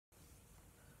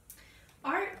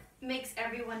makes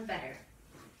everyone better.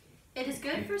 It is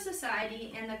good for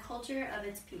society and the culture of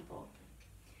its people.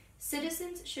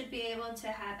 Citizens should be able to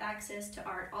have access to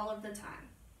art all of the time.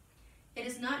 It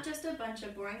is not just a bunch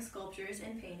of boring sculptures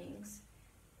and paintings.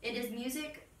 It is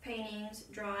music, paintings,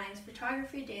 drawings,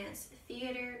 photography, dance,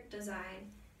 theater, design,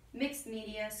 mixed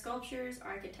media, sculptures,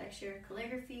 architecture,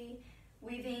 calligraphy,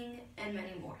 weaving, and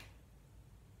many more.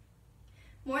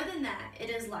 More than that, it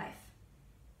is life.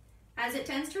 As it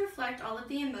tends to reflect all of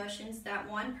the emotions that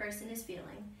one person is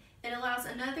feeling, it allows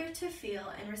another to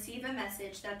feel and receive a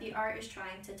message that the art is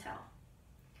trying to tell.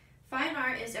 Fine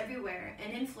art is everywhere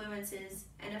and influences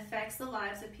and affects the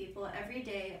lives of people every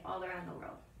day all around the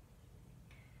world.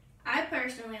 I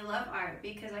personally love art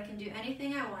because I can do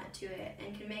anything I want to it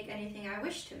and can make anything I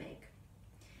wish to make.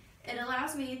 It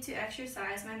allows me to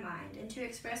exercise my mind and to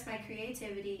express my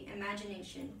creativity,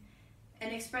 imagination,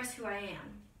 and express who I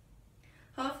am.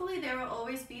 Hopefully there will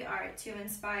always be art to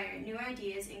inspire new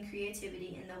ideas and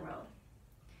creativity in the world.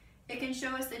 It can show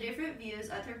us the different views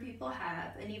other people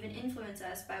have and even influence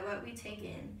us by what we take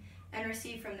in and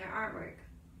receive from their artwork.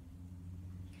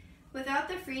 Without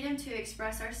the freedom to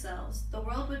express ourselves, the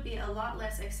world would be a lot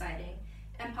less exciting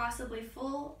and possibly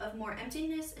full of more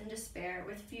emptiness and despair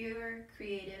with fewer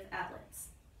creative outlets.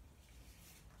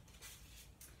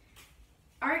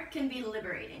 Art can be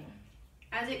liberating,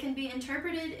 as it can be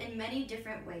interpreted in many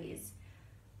different ways.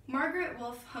 Margaret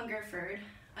Wolfe Hungerford,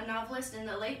 a novelist in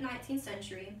the late 19th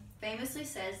century, famously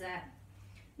says that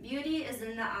beauty is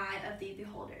in the eye of the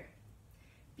beholder.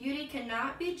 Beauty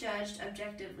cannot be judged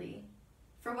objectively,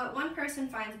 for what one person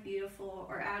finds beautiful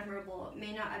or admirable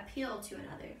may not appeal to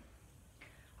another.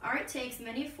 Art takes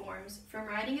many forms, from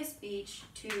writing a speech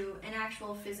to an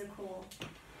actual physical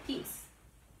piece.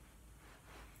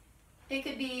 It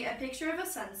could be a picture of a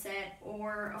sunset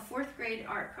or a fourth grade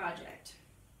art project,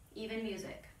 even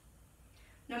music.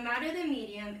 No matter the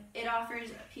medium, it offers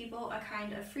people a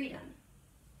kind of freedom.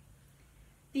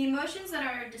 The emotions that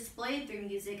are displayed through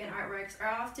music and artworks are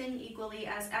often equally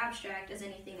as abstract as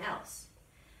anything else.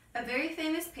 A very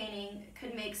famous painting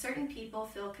could make certain people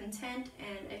feel content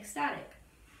and ecstatic,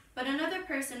 but another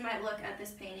person might look at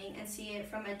this painting and see it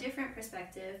from a different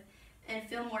perspective and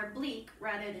feel more bleak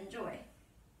rather than joy.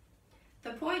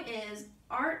 The point is,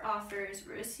 art offers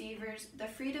receivers the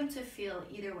freedom to feel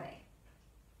either way.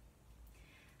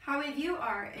 How we view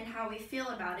art and how we feel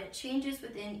about it changes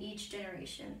within each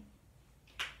generation.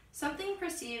 Something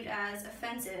perceived as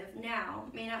offensive now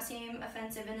may not seem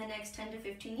offensive in the next 10 to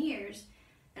 15 years,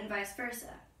 and vice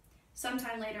versa.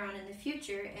 Sometime later on in the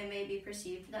future, it may be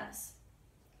perceived thus.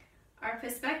 Our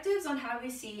perspectives on how we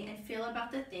see and feel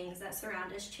about the things that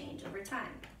surround us change over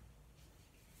time.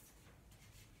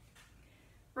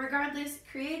 Regardless,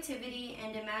 creativity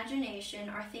and imagination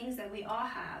are things that we all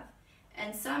have,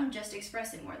 and some just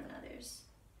express it more than others.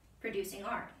 Producing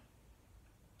art.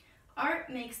 Art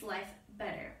makes life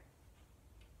better.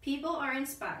 People are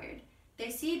inspired. They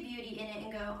see beauty in it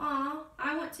and go, "Aw,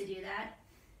 I want to do that."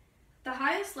 The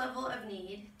highest level of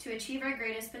need to achieve our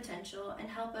greatest potential and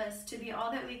help us to be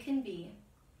all that we can be.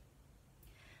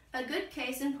 A good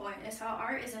case in point is how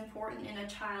art is important in a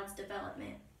child's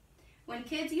development. When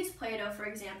kids use Play-Doh, for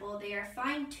example, they are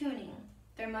fine-tuning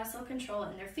their muscle control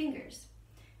in their fingers,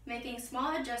 making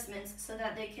small adjustments so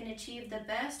that they can achieve the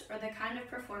best or the kind of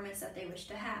performance that they wish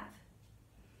to have.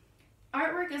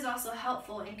 Artwork is also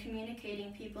helpful in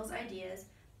communicating people's ideas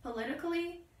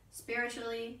politically,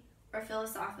 spiritually, or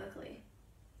philosophically.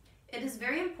 It is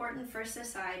very important for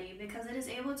society because it is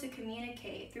able to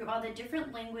communicate through all the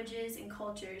different languages and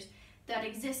cultures that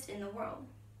exist in the world.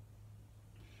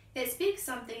 It speaks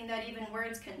something that even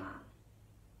words cannot.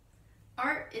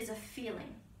 Art is a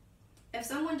feeling. If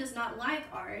someone does not like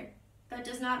art, that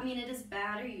does not mean it is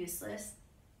bad or useless.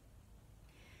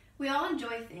 We all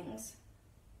enjoy things.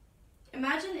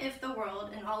 Imagine if the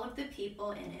world and all of the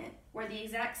people in it were the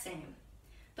exact same.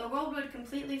 The world would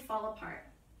completely fall apart.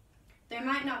 There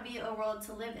might not be a world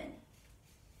to live in.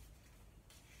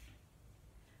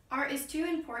 Art is too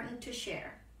important to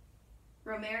share.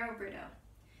 Romero Brito.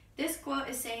 This quote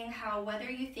is saying how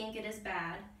whether you think it is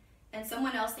bad and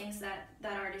someone else thinks that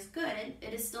art is good,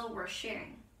 it is still worth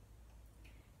sharing.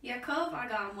 Yaakov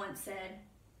Agam once said,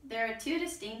 "There are two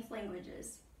distinct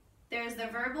languages. There is the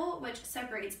verbal, which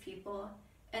separates people,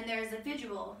 and there is the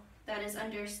visual that is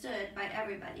understood by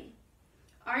everybody.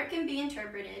 Art can be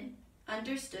interpreted,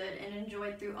 understood, and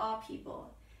enjoyed through all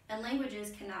people, and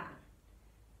languages cannot.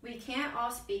 We can't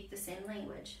all speak the same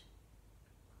language.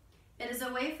 It is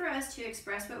a way for us to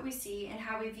express what we see and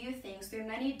how we view things through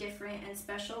many different and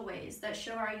special ways that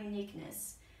show our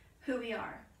uniqueness, who we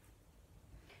are.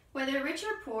 Whether rich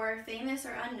or poor, famous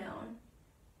or unknown,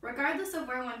 Regardless of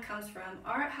where one comes from,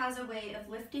 art has a way of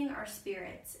lifting our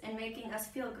spirits and making us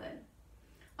feel good.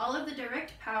 All of the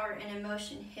direct power and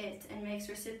emotion hits and makes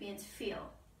recipients feel.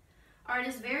 Art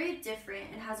is very different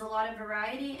and has a lot of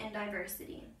variety and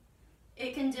diversity.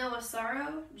 It can deal with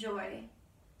sorrow, joy,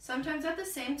 sometimes at the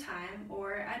same time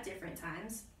or at different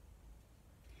times.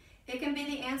 It can be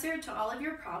the answer to all of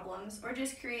your problems or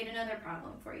just create another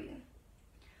problem for you.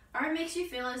 Art makes you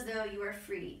feel as though you are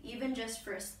free, even just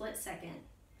for a split second.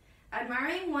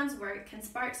 Admiring one's work can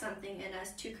spark something in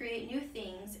us to create new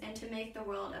things and to make the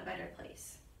world a better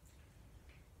place.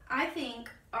 I think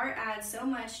art adds so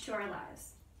much to our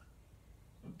lives.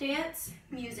 Dance,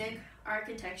 music,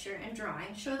 architecture, and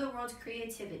drawing show the world's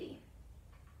creativity.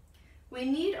 We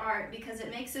need art because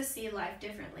it makes us see life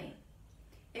differently.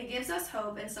 It gives us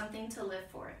hope and something to live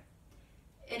for.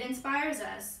 It inspires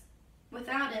us.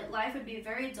 Without it, life would be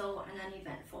very dull and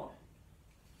uneventful.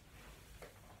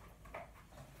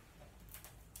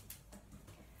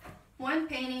 One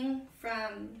painting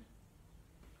from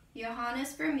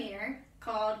Johannes Vermeer,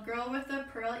 called Girl with a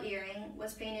Pearl Earring,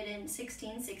 was painted in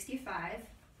 1665.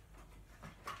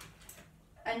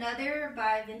 Another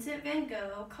by Vincent van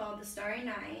Gogh, called The Starry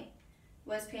Night,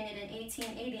 was painted in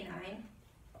 1889.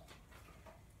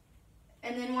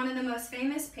 And then one of the most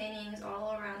famous paintings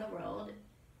all around the world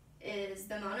is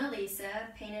the Mona Lisa,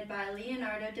 painted by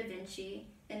Leonardo da Vinci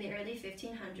in the early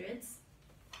 1500s.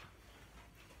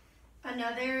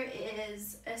 Another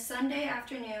is A Sunday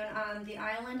Afternoon on the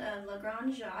Island of La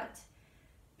Grande Jatte,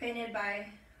 painted by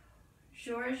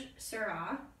Georges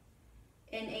Seurat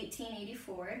in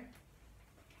 1884.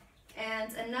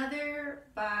 And another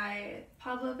by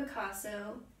Pablo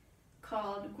Picasso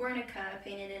called Guernica,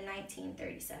 painted in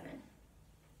 1937.